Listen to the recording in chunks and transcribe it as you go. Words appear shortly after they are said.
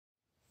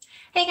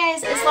Hey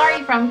guys, it's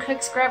Laurie from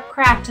Cook Scrap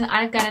Craft, and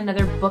I've got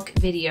another book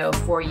video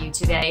for you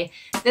today.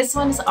 This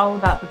one is all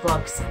about the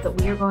books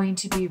that we are going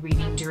to be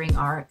reading during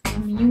our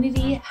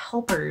Community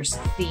Helpers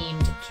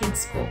themed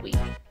Kids School Week.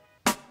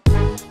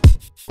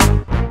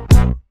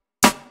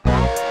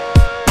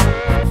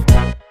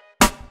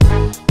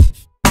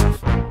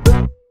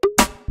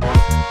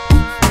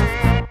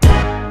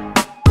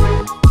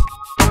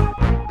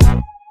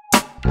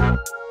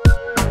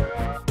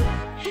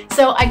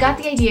 So I got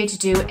the idea to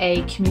do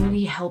a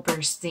community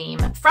helpers theme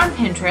from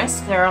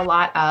Pinterest. There are a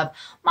lot of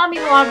mommy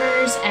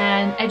bloggers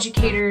and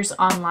educators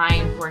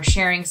online who are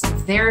sharing some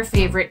of their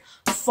favorite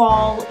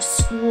fall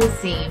school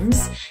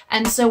themes.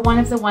 And so one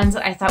of the ones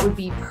that I thought would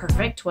be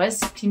perfect was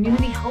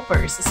community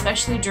helpers,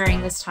 especially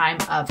during this time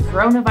of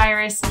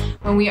coronavirus,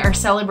 when we are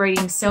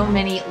celebrating so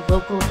many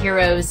local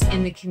heroes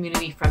in the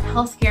community, from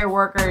healthcare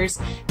workers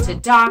to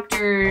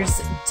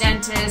doctors,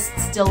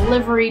 dentists,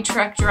 delivery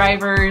truck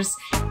drivers,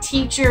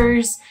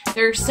 teachers.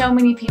 There are so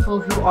many people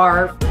who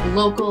are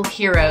local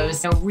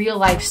heroes, real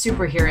life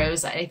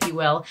superheroes, if you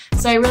will.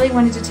 So I really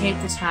wanted to take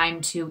the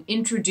time to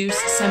introduce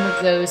some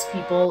of those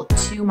people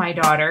to my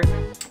daughter.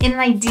 In an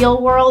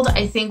ideal world,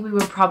 I think we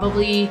would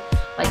probably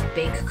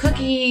bake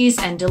cookies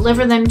and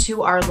deliver them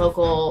to our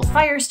local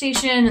fire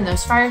station and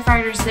those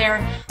firefighters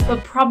there.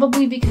 But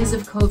probably because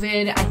of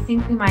COVID, I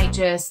think we might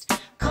just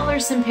color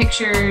some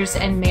pictures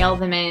and mail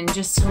them in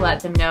just to let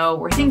them know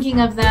we're thinking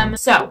of them.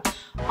 So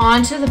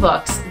on to the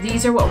books.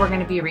 These are what we're going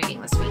to be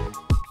reading this week.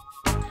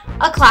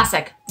 A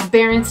classic,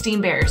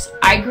 Berenstain Bears.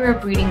 I grew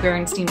up reading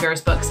Berenstain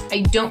Bears books.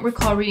 I don't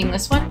recall reading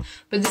this one,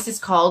 but this is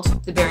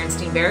called The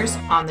Berenstain Bears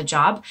on the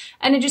Job,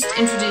 and it just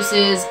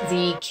introduces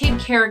the kid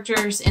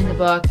characters in the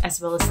book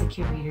as well as the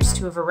kid readers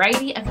to a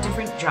variety of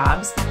different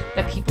jobs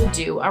that people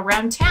do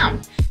around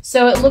town.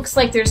 So it looks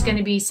like there's going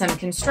to be some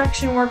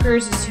construction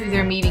workers is who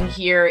they're meeting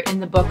here in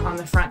the book on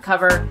the front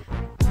cover.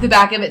 The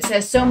back of it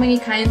says so many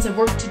kinds of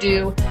work to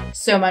do,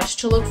 so much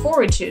to look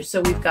forward to.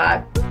 So we've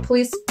got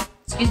police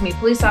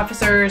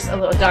officers,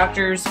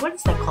 doctors. What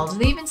is that called? Do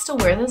they even still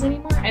wear those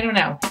anymore? I don't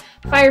know.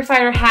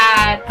 Firefighter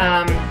hat.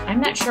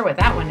 I'm not sure what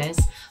that one is.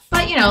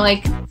 But,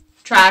 like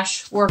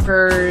trash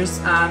workers,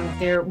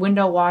 they're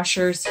window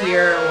washers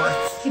here,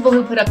 or people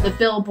who put up the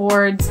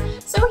billboards.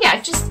 So yeah,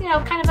 just,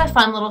 kind of a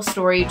fun little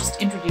story,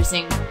 just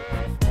introducing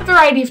a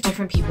variety of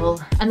different people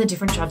and the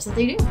different jobs that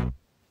they do.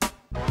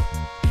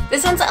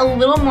 This one's a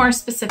little more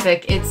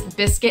specific. It's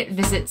Biscuit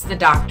Visits the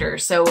Doctor.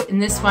 So in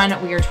this one,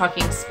 we are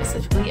talking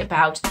specifically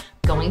about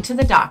going to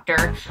the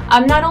doctor.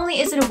 Not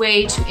only is it a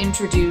way to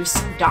introduce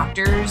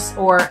doctors,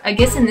 or I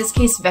guess in this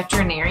case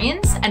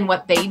veterinarians, and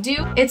what they do,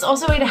 it's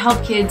also a way to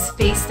help kids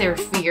face their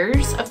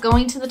fears of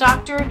going to the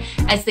doctor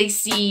as they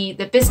see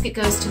that Biscuit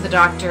goes to the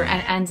doctor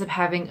and ends up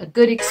having a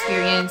good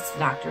experience. The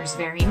doctor is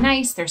very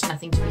nice, there's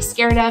nothing to be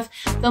scared of.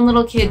 Then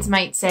little kids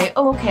might say,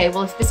 oh, okay,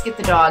 well if Biscuit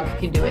the dog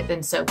can do it,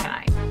 then so can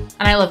I.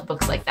 And I love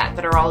books like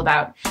that are all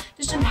about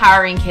just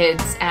empowering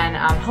kids and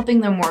helping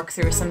them work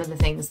through some of the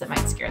things that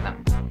might scare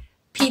them.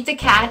 Pete the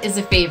Cat is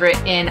a favorite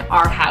in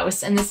our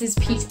house, and this is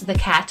Pete the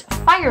Cat,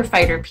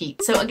 Firefighter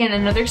Pete. So again,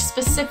 another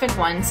specific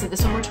one. So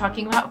this one we're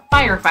talking about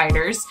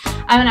firefighters.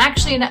 And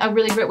actually a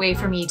really great way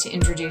for me to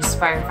introduce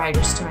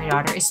firefighters to my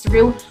daughter is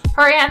through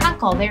her aunt and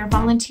uncle. They are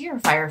volunteer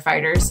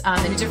firefighters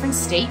in a different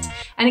state.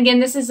 And again,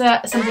 this is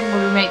something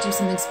where we might do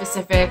something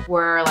specific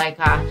where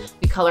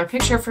we color a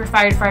picture for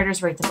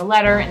firefighters, write them a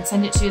letter and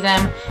send it to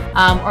them.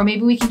 Or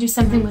maybe we can do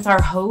something with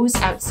our hose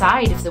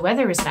outside if the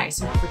weather is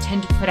nice and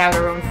pretend to put out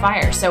our own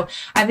fire. So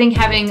I think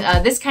having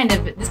this kind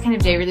of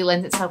day really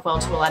lends itself well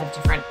to a lot of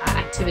different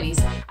activities,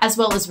 as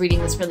well as reading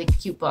this really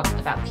cute book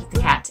about Pete the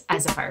Cat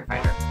as a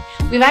firefighter.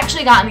 We've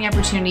actually gotten the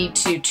opportunity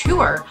to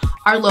tour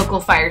our local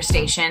fire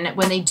station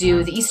when they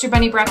do the Easter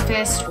Bunny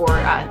breakfast or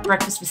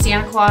breakfast with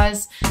Santa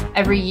Claus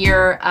every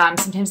year.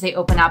 Sometimes they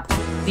open up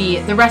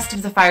the rest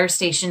of the fire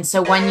station.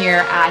 So one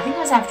year, I think it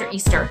was after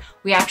Easter,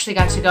 we actually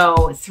got to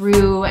go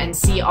through and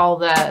see all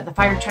the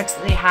fire trucks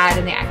that they had,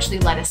 and they actually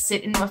let us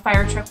sit in a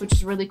fire truck, which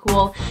is really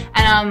cool.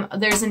 And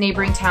there's a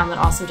neighboring town that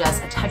also does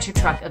a Touch a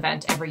Truck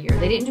event every year.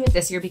 They didn't do it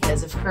this year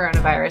because of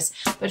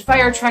coronavirus, but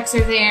fire trucks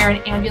are there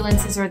and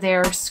ambulances are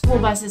there, school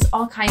buses,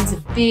 all kinds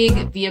of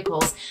big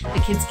vehicles. The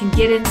kids can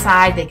get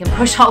inside, they can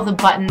push all the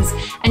buttons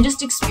and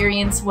just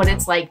experience what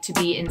it's like to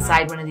be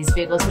inside one of these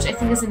vehicles, which I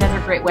think is another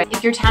great way.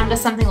 If your town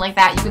does something like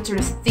that, you could sort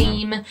of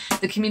theme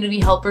the Community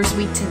Helpers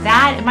Week to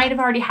that. It might have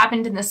already happened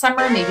in the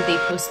summer, maybe they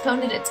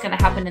postponed it, it's going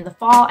to happen in the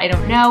fall, I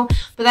don't know,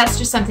 but that's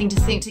just something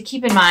to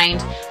keep in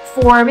mind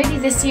for maybe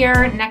this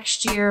year,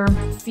 next year,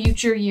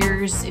 future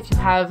years, if you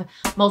have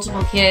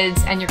multiple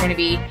kids and you're going to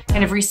be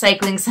kind of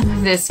recycling some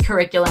of this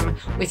curriculum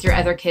with your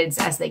other kids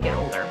as they get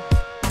older.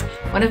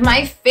 One of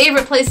my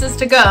favorite places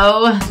to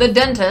go, the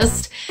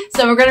dentist.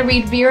 So we're going to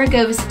read Vera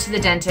Goes to the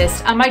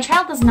Dentist. My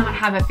child does not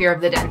have a fear of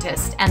the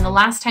dentist, and the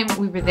last time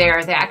we were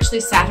there, they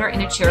actually sat her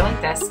in a chair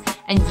like this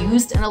and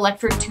used an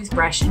electric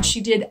toothbrush, and she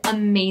did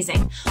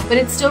amazing. But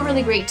it's still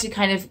really great to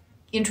kind of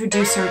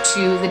introduce her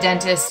to the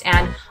dentist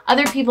and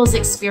other people's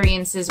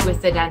experiences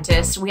with the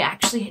dentist. We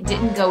actually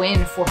didn't go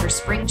in for her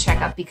spring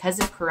checkup because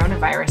of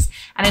coronavirus,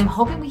 and I'm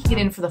hoping we can get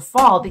in for the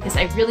fall because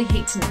I really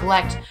hate to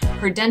neglect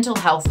her dental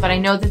health, but I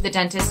know that the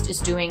dentist is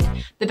doing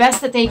the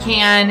best that they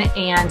can,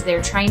 and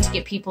they're trying to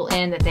get people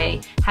in that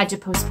they had to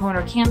postpone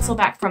or cancel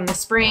back from the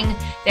spring.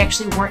 They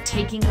actually weren't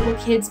taking little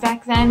kids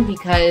back then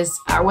because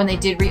when they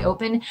did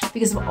reopen,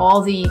 because of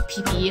all the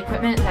PPE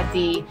equipment that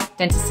the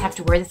dentists have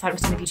to wear. They thought it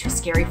was going to be too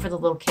scary for the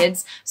little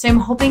kids. So I'm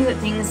hoping that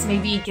things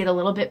maybe get a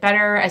little bit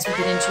better as we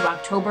get into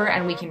October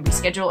and we can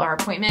reschedule our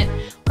appointment,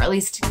 or at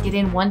least get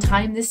in one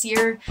time this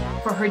year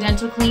for her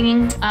dental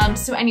cleaning.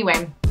 So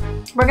anyway,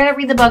 we're going to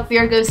read the book,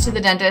 Vera Goes to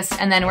the Dentist,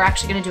 and then we're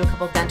actually going to do a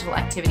couple dental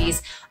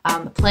activities,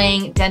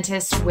 playing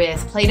dentist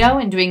with Play-Doh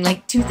and doing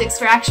like tooth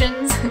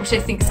extractions, which I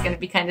think is going to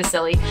be kind of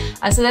silly.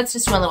 So that's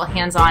just one little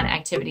hands-on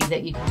activity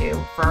that you can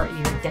do for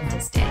your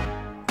dentist day.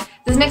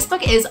 This next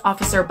book is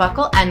Officer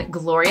Buckle and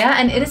Gloria,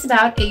 and it is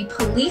about a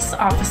police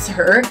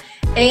officer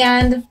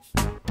and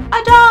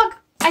a dog.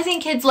 I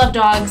think kids love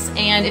dogs,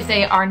 and if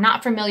they are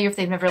not familiar, if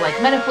they've never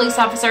met a police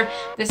officer,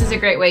 this is a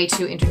great way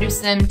to introduce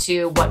them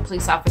to what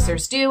police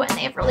officers do, and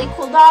they have really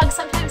cool dogs.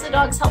 Sometimes the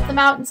dogs help them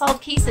out and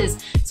solve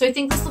cases. So I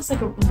think this looks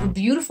like a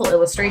beautiful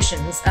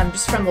illustrations,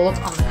 just from the look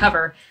on the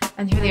cover.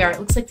 And here they are. It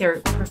looks like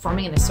they're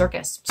performing in a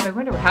circus. So I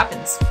wonder what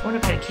happens. I wonder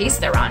what kind of case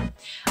they're on.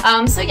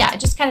 So yeah,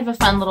 just kind of a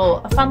fun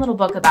little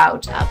book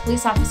about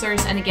police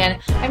officers. And again,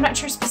 I'm not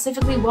sure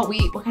specifically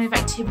what kind of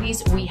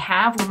activities we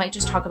have. We might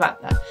just talk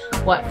about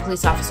what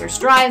police officers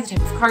drive, the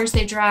type of cars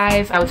they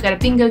drive. We've got a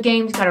bingo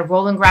game. We've got a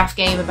roll and graph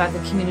game about the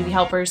community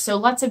helpers. So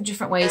lots of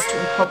different ways to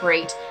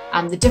incorporate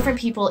the different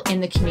people in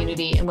the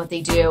community and what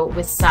they do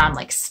with some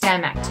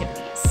STEM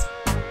activities.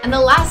 And the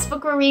last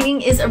book we're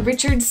reading is a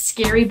Richard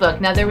Scarry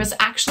book. Now, there was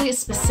actually a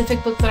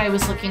specific book that I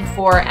was looking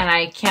for, and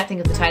I can't think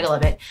of the title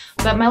of it,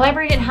 but my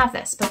library didn't have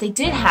this, but they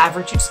did have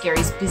Richard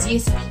Scarry's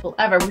Busiest People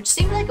Ever, which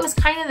seemed like it was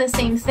kind of the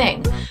same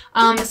thing.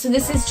 So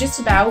this is just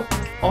about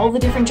all the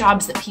different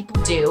jobs that people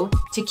do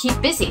to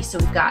keep busy. So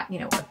we've got,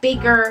 a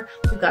baker,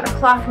 we've got a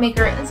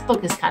clockmaker, and this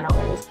book is kind of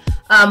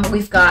old.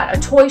 We've got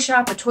a toy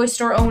shop, a toy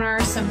store owner,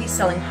 somebody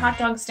selling hot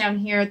dogs down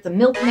here, the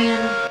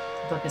milkman.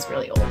 The book is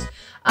really old.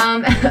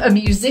 A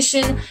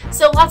musician.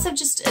 So lots of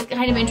just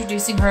kind of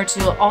introducing her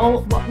to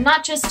all,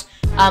 not just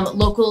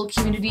local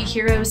community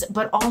heroes,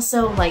 but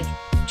also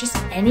just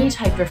any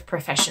type of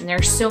profession. There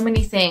are so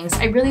many things.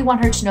 I really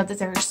want her to know that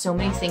there are so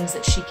many things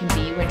that she can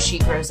be when she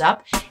grows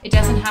up. It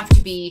doesn't have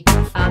to be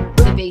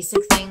the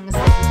basic things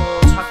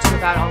that people talk to her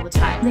about all the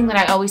time. The thing that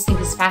I always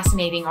think is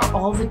fascinating are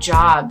all the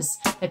jobs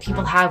that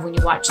people have when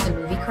you watch the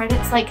movie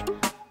credits.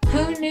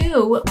 Who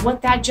knew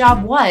what that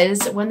job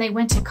was when they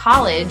went to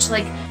college?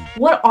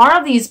 What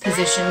are these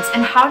positions,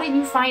 and how did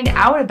you find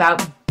out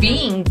about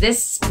being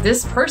this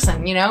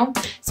person,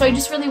 So I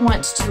just really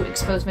want to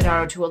expose my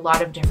daughter to a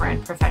lot of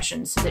different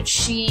professions so that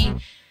she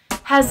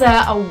has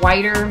a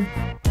wider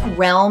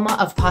realm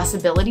of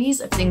possibilities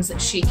of things that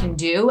she can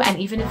do. And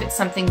even if it's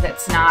something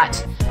that's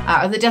not,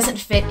 or that doesn't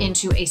fit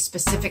into a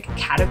specific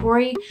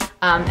category,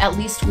 at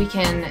least we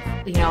can,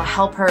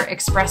 help her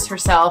express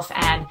herself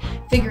and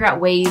figure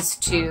out ways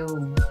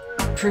to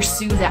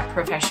pursue that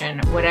profession,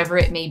 whatever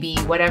it may be,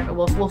 whatever,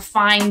 we'll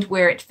find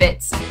where it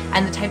fits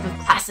and the type of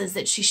classes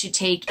that she should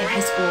take in high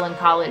school and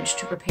college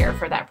to prepare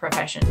for that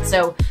profession.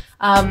 So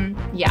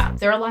yeah,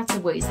 there are lots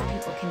of ways that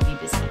people can be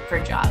busy for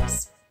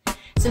jobs.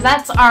 So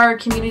that's our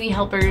Community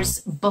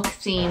Helpers book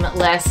theme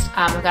list.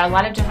 We've got a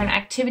lot of different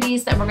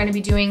activities that we're going to be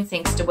doing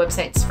thanks to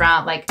websites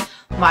from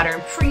Modern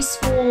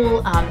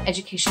Preschool,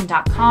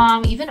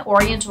 education.com, even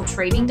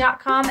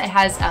orientaltrading.com. It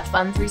has a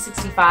Fun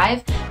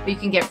 365 where you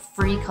can get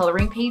free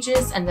coloring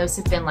pages, and those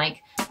have been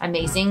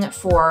amazing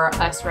for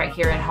us right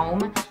here at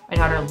home. My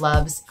daughter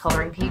loves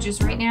coloring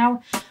pages right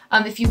now.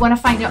 If you want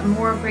to find out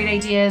more great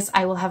ideas,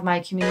 I will have my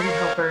Community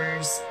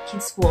Helpers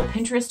Kids School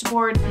Pinterest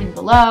board pinned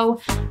below.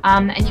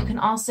 And you can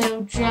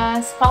also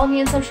just follow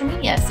me on social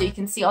media so you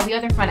can see all the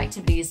other fun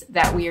activities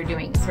that we are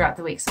doing throughout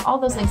the week. So all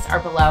those links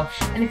are below.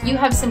 And if you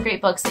have some great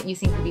books that you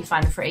think would be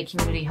fun for a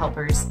Community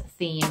Helpers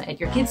theme at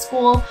your kids'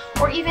 school,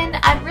 or even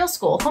at real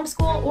school,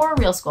 homeschool or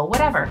real school,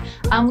 whatever,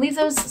 leave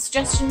those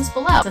suggestions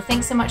below. So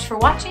thanks so much for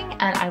watching,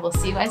 and I will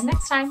see you guys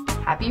next time.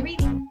 Happy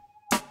reading!